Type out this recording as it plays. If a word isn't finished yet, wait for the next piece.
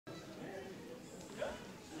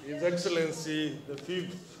His Excellency the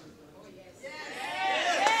Fifth,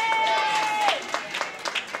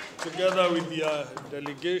 together with the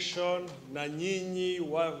delegation, na nyinyi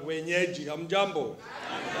wenyeji, hamjambo.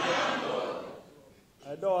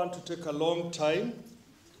 I don't want to take a long time,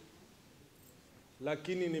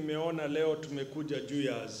 lakini nimeona leo tumekuja juu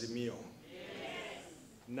ya Azimio.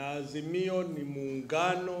 Na Azimio ni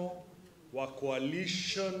muungano wa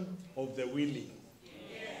coalition of the willing.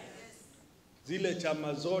 Zile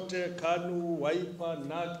chama zote, KANU, Wiper,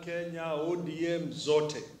 NARC Kenya, ODM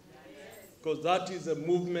zote. Because that is a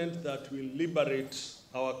movement that will liberate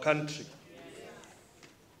our country.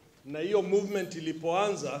 Na hiyo movement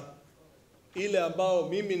ilipoanza, ile ambao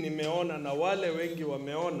mimi nimeona na wale wengi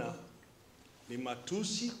wameona ni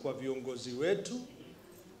matusi kwa viongozi wetu,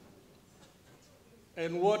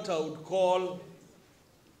 and what I would call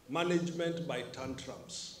management by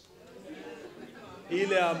tantrums.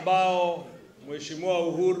 Ile ambao Mheshimiwa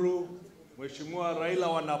Uhuru, Mheshimiwa Raila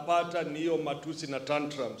wanapata ni hiyo matusi na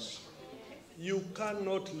tantrums. You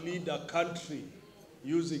cannot lead a country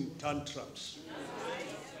using tantrums.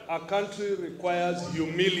 A country requires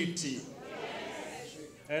humility.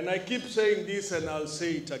 And I keep saying this and I'll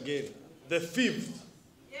say it again. The Fifth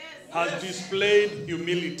has displayed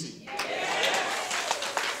humility.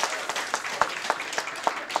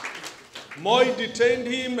 Moi detained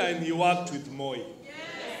him and he worked with Moi.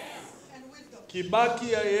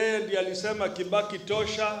 Kibaki yeye ndiye alisema Kibaki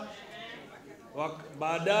tosha,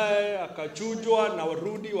 baadaye akachujwa na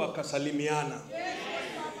warudi wakasalimiana.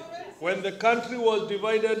 When the country was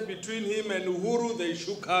divided between him and Uhuru, they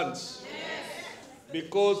shook hands.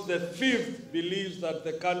 Because the Fifth believes that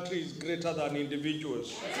the country is greater than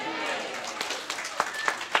individuals.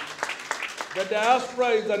 The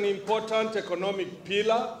diaspora is an important economic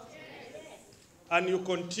pillar, and you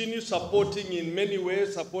continue supporting in many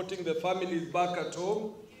ways, supporting the families back at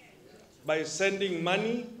home by sending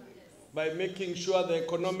money, by making sure the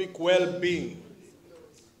economic well-being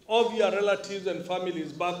of your relatives and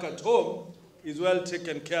families back at home is well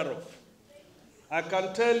taken care of. I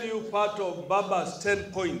can tell you part of Baba's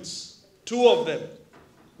 10 points, 2 of them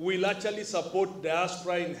will actually support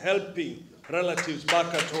diaspora in helping relatives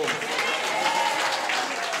back at home.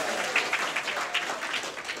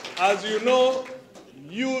 As you know,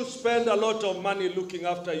 you spend a lot of money looking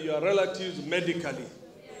after your relatives medically.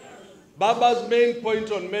 Baba's main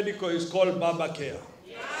point on medical is called Baba Care,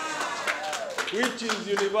 which is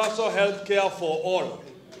universal health care for all.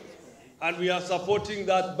 And we are supporting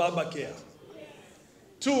that Baba Care.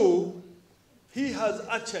 2, he has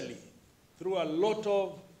actually, through a lot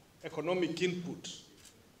of economic input,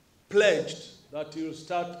 pledged that he will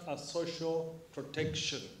start a social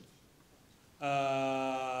protection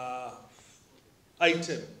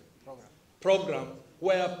program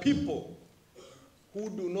where people who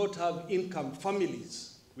do not have income,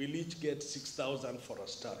 families, will each get 6,000 for a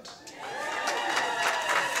start.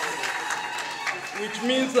 Which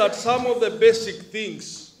means that some of the basic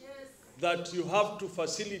things that you have to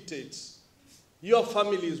facilitate your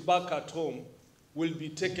families back at home will be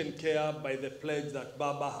taken care of by the pledge that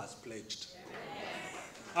Baba has pledged.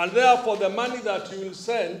 And therefore, the money that you will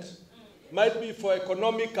send might be for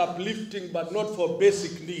economic uplifting, but not for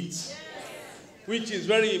basic needs, which is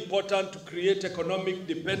very important to create economic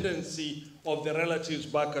dependency of the relatives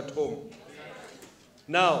back at home.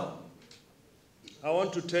 Now, I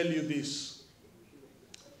want to tell you this.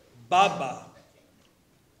 Baba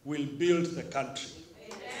will build the country.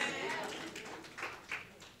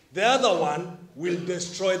 The other one will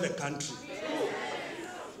destroy the country.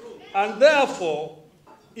 And therefore,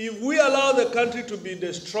 if we allow the country to be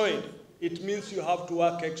destroyed, it means you have to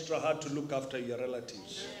work extra hard to look after your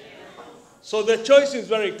relatives. So the choice is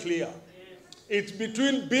very clear. It's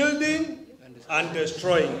between building and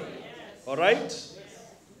destroying. All right?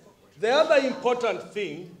 The other important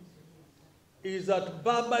thing is that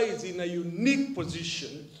Baba is in a unique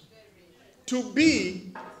position to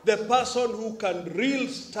be the person who can really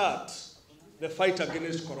start the fight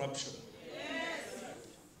against corruption.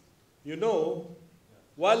 You know,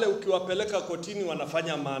 wale ukiwapeleka kotini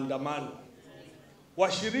wanafanya maandamano.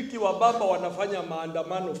 Washiriki wa Baba wanafanya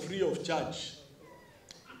maandamano free of charge.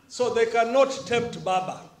 So they cannot tempt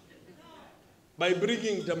Baba by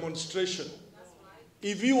bringing demonstration.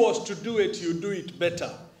 If he was to do it, you do it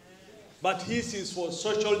better. But his is for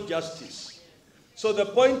social justice. So the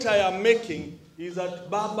point I am making is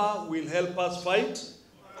that Baba will help us fight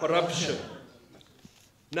corruption.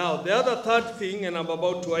 Now, the other third thing, and I'm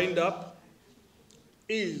about to wind up,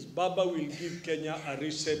 is Baba will give Kenya a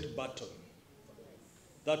reset button.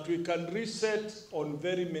 That we can reset on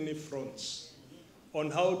very many fronts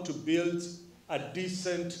on how to build a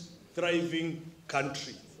decent, thriving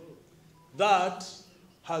country that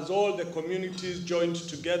has all the communities joined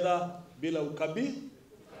together, bila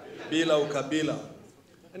ukabila.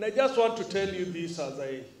 And I just want to tell you this as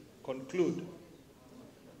I conclude.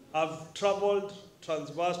 I've traveled,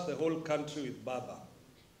 traversed the whole country with Baba.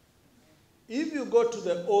 If you go to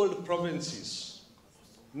the old provinces,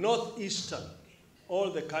 northeastern, all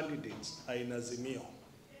the candidates are in Azimio,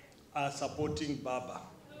 are supporting Baba.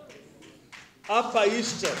 Upper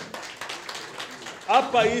Eastern,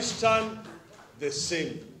 the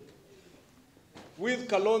same. With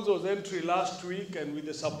Kalonzo's entry last week and with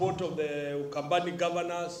the support of the Ukambani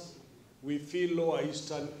governors, we feel Lower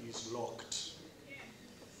Eastern is locked.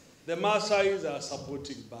 The Maasais are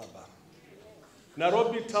supporting Baba.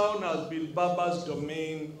 Nairobi town has been Baba's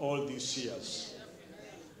domain all these years.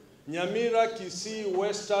 Nyamira, Kisii,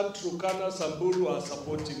 Western, Turkana, Samburu are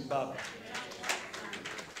supporting Baba.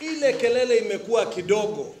 Ile kelele imekuwa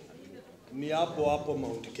kidogo ni hapo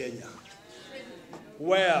Mount Kenya,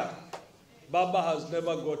 where Baba has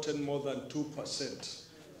never gotten more than 2%.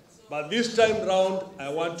 But this time round, I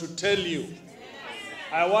want to tell you,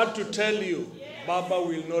 Baba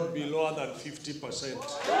will not be lower than 50%.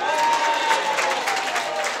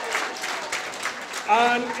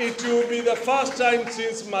 And it will be the first time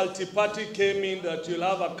since multi-party came in that you'll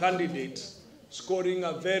have a candidate scoring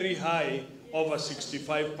a very high, over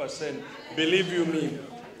 65%. Believe you me.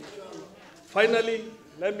 Finally,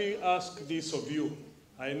 let me ask this of you.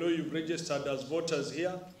 I know you've registered as voters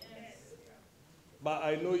here, but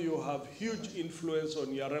I know you have huge influence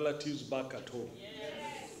on your relatives back at home.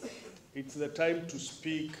 It's the time to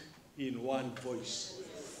speak in one voice,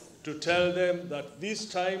 to tell them that this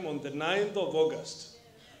time on the 9th of August,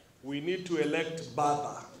 we need to elect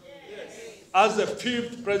Baba as the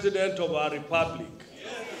 5th president of our republic,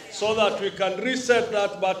 so that we can reset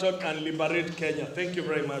that button and liberate Kenya. Thank you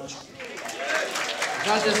very much.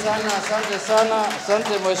 Asante sana,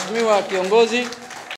 asante Mheshimiwa kiongozi.